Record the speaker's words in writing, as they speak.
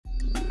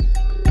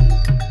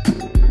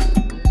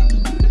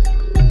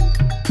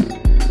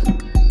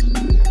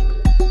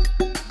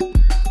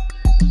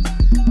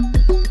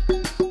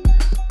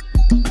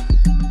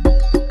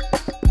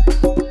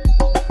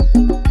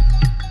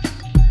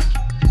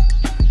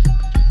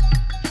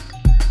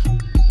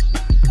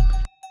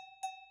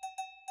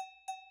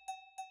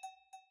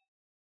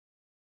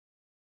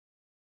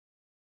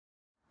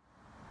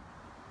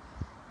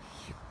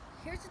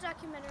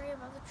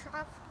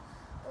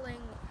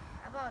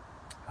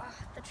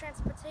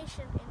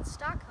transportation in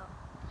Stockholm.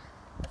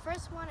 The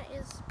first one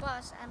is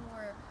bus, and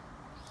we're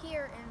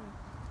here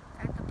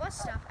at the bus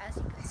stop, as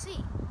you can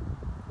see.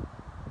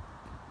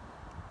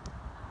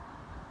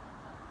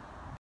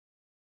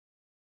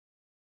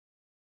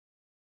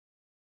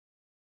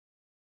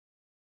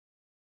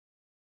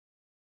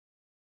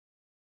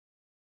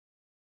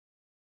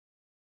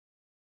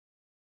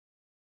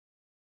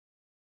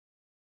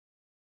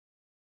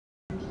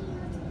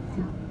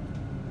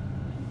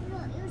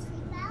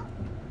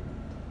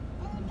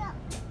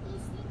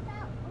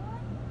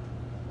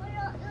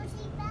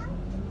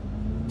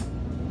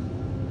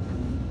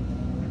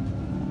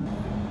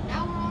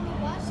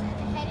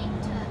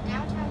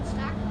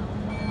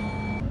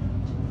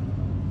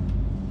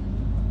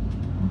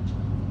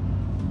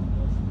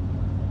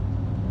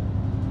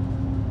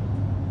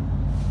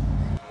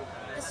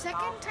 The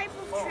second type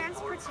of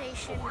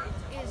transportation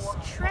is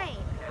train.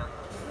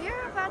 We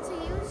are about to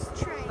use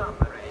train to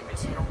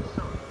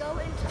go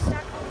into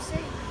Stockholm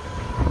City.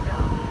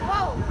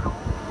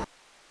 Whoa!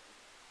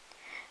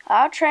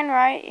 Our train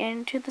ride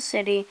into the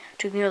city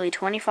took nearly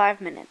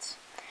 25 minutes.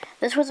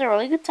 This was a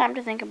really good time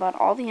to think about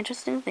all the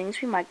interesting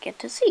things we might get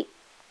to see.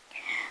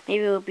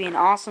 Maybe it would be an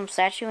awesome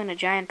statue in a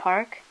giant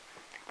park.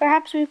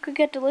 Perhaps we could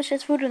get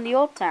delicious food in the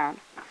old town.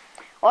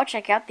 Or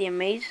check out the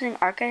amazing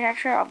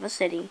architecture of the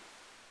city.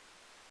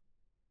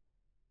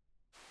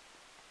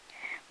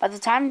 By the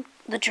time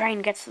the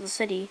train gets to the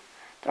city,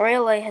 the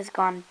railway has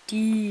gone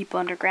deep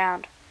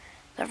underground.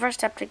 The first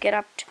step to get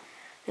up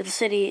to the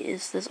city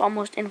is this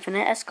almost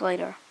infinite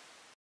escalator.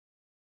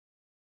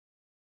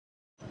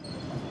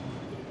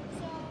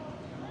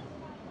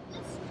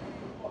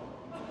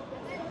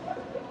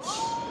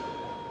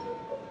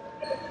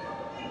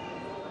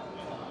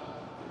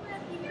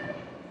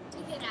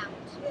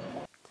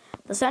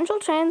 The central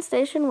train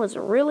station was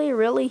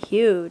really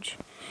huge.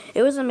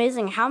 It was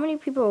amazing how many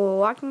people were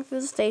walking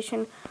through the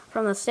station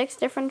from the 6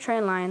 different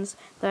train lines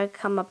that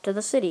come up to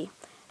the city.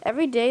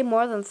 Every day,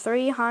 more than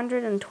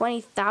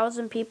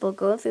 320,000 people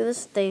go through the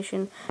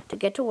station to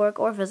get to work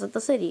or visit the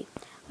city.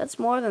 That's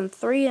more than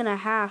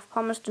 3.5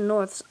 Palmerston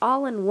Norths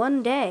all in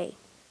one day.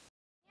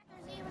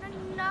 There's even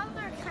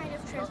another kind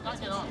of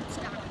transportation in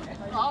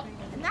Stockholm,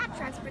 and that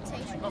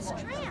transportation is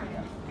tram.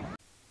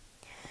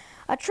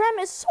 A tram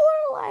is sort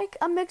of like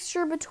a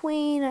mixture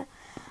between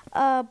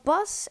a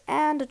bus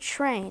and a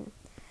train.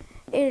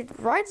 It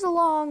rides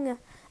along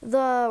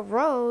the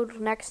road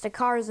next to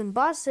cars and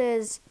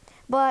buses,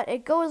 but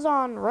it goes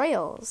on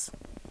rails.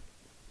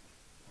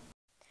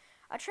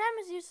 A tram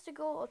is used to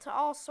go to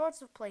all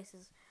sorts of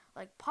places,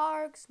 like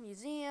parks,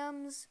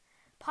 museums,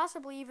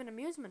 possibly even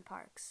amusement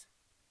parks.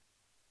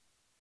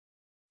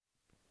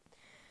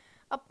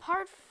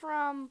 Apart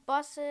from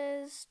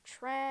buses,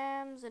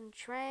 trams, and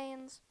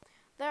trains,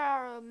 there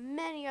are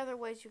many other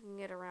ways you can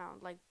get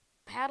around, like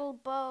paddle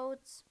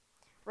boats,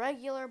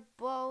 regular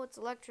boats,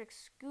 electric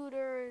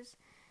scooters,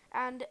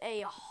 and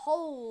a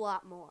whole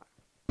lot more.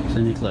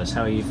 So Nicholas,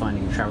 how are you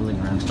finding traveling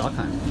around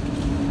Stockholm?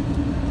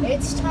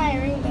 It's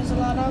tiring. There's a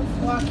lot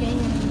of walking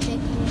and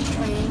taking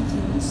trains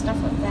and stuff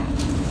like that.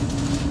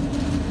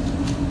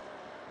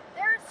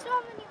 There are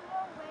so many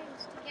more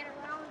ways to get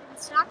around in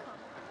Stockholm.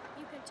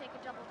 You can take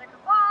a double-decker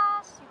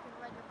bus, you can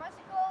ride your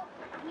bicycle,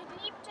 and you can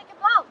even take a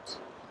boat.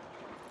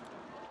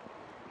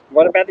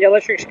 What about the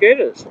electric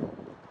scooters?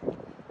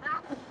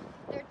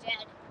 They're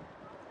dead.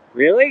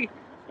 Really?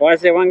 Why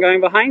is there one going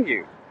behind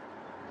you?